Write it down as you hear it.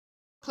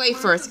Play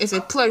First is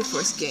a Play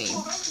First game.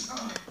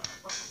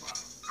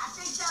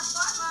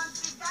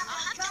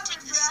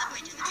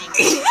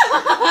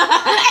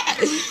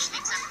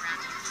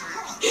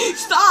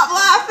 Stop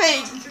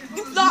laughing!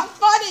 It's not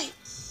funny!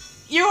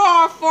 You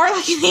are for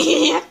like an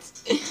idiot!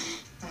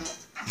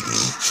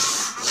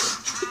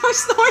 I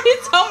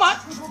snorted so much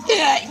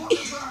today.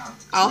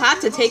 I'll have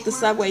to take the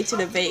subway to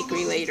the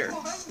bakery later.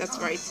 That's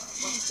right.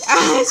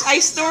 I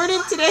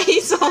snorted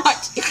today so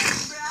much.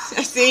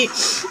 See?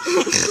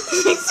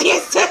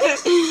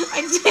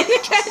 I did it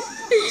again.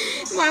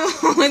 My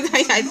mom and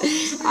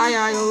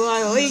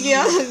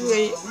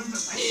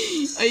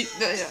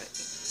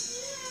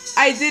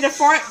I did a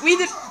fart. We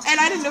did, and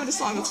I didn't know the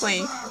song was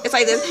playing. It's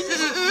like this.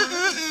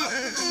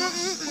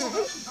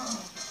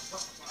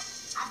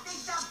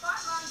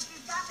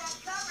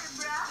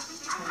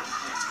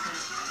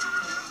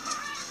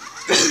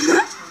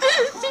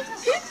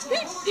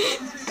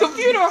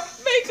 Computer,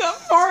 make a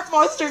fart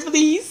monster,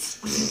 please.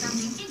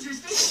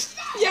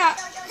 Yeah.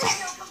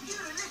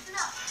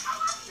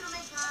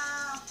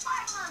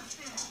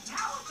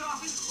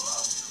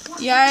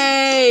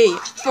 Yay!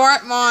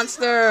 Fart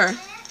monster.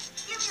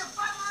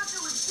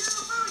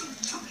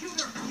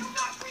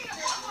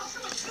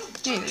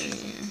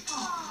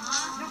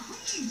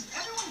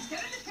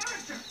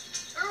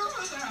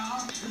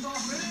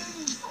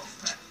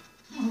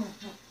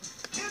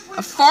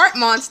 A fart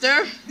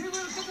monster?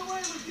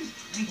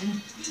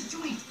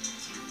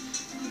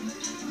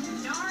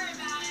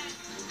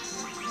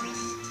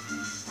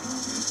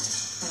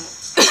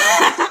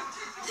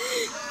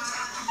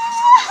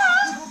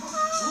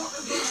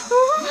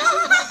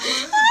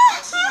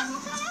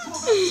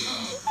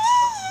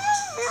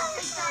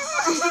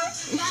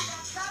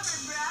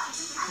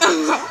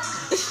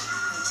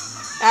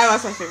 That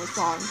was my favorite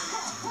song.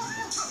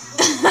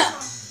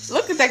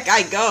 Look at that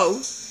guy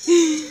go.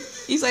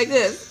 He's like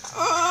this.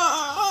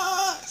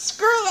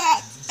 Screw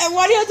that. And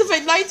why do you have to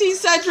pick 19th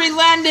century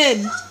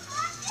Landon?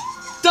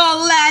 The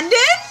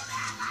Landon?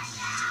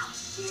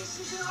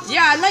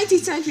 Yeah,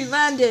 19th century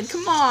Landon.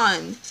 Come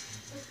on.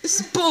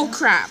 This is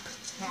bullcrap.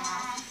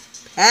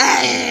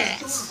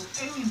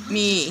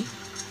 Me.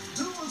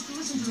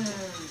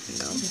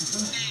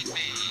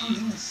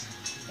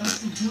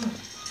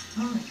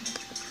 No.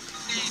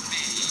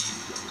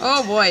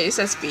 Oh boy, it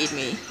says speed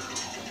me.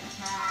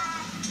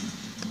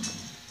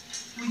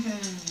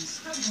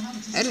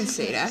 I didn't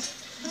say that.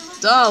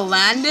 The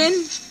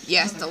Landon?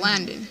 Yes, the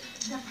Landon.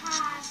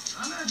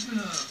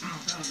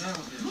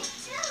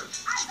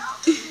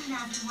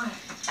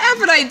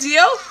 Have an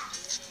idea?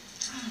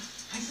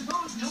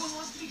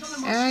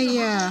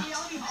 Yeah.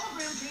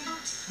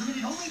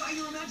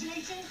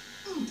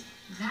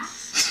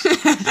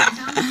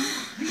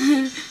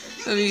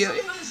 Let me go.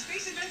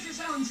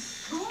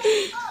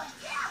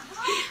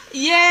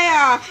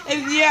 Yeah,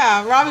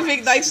 Robin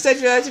picked 19th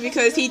century legend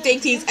because he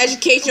thinks he's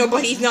educational,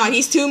 but he's not.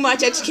 He's too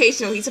much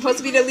educational. He's supposed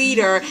to be the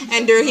leader,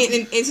 and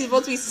he's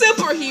supposed to be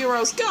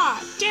superheroes.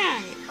 God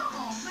dang it.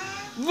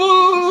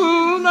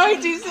 Boo!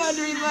 19th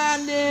century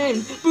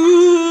Landon!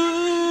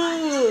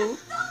 Boo!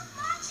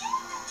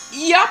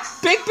 Yup,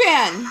 Big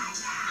Ben!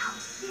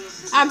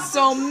 I'm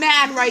so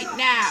mad right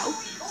now.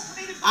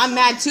 I'm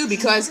mad too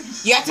because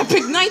you have to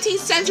pick 19th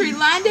century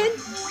Landon?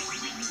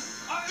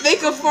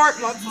 Make a fart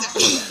monster.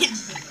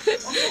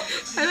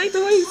 I like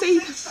the way you say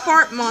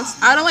fart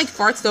monster. I don't like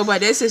farts though, but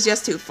this is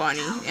just too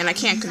funny, and I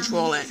can't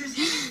control it.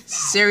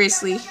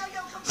 Seriously.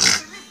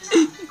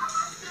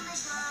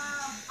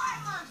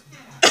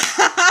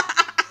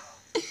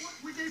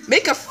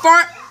 Make a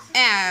fart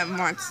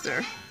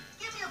monster.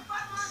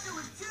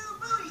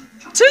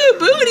 Two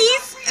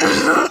booties?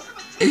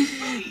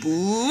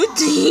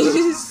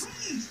 Booties.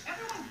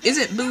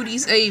 Isn't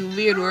booties a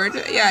weird word?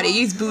 Yeah, they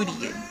use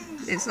booty.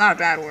 It's not a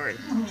bad word.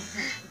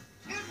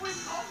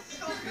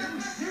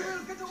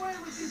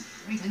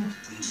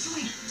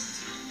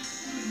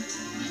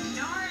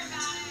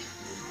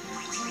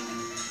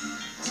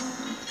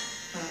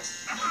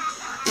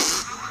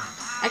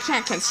 I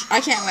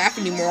can't laugh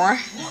anymore.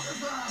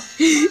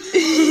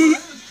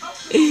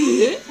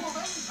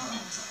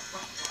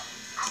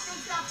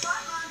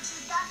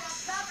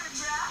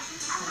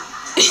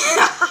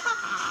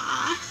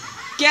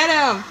 Get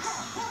him!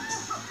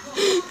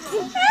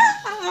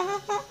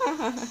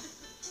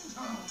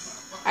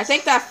 I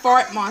think that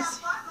fart monster.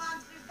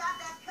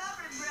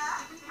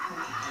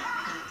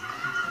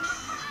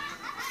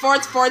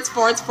 Farts.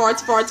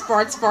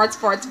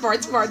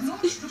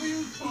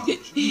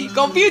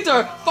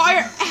 Computer,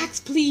 fire axe,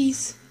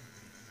 please.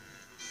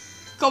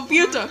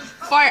 Computer,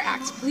 fire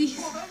axe, please.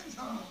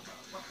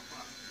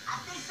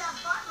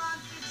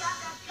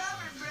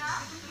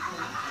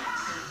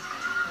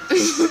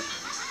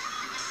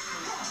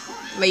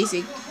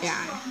 Lazy,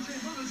 yeah.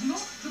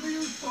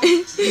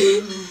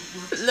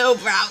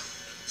 Lowbrow.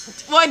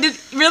 What did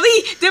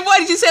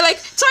you say? Like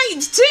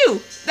Titans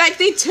 2? Like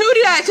they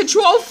tooted at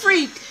Control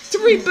Freak to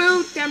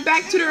reboot them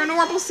back to their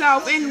normal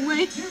self and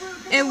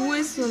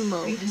whistle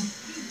mode.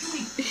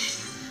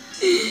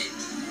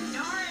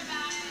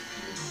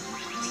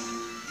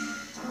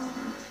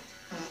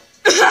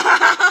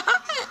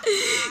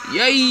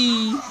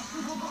 Yay!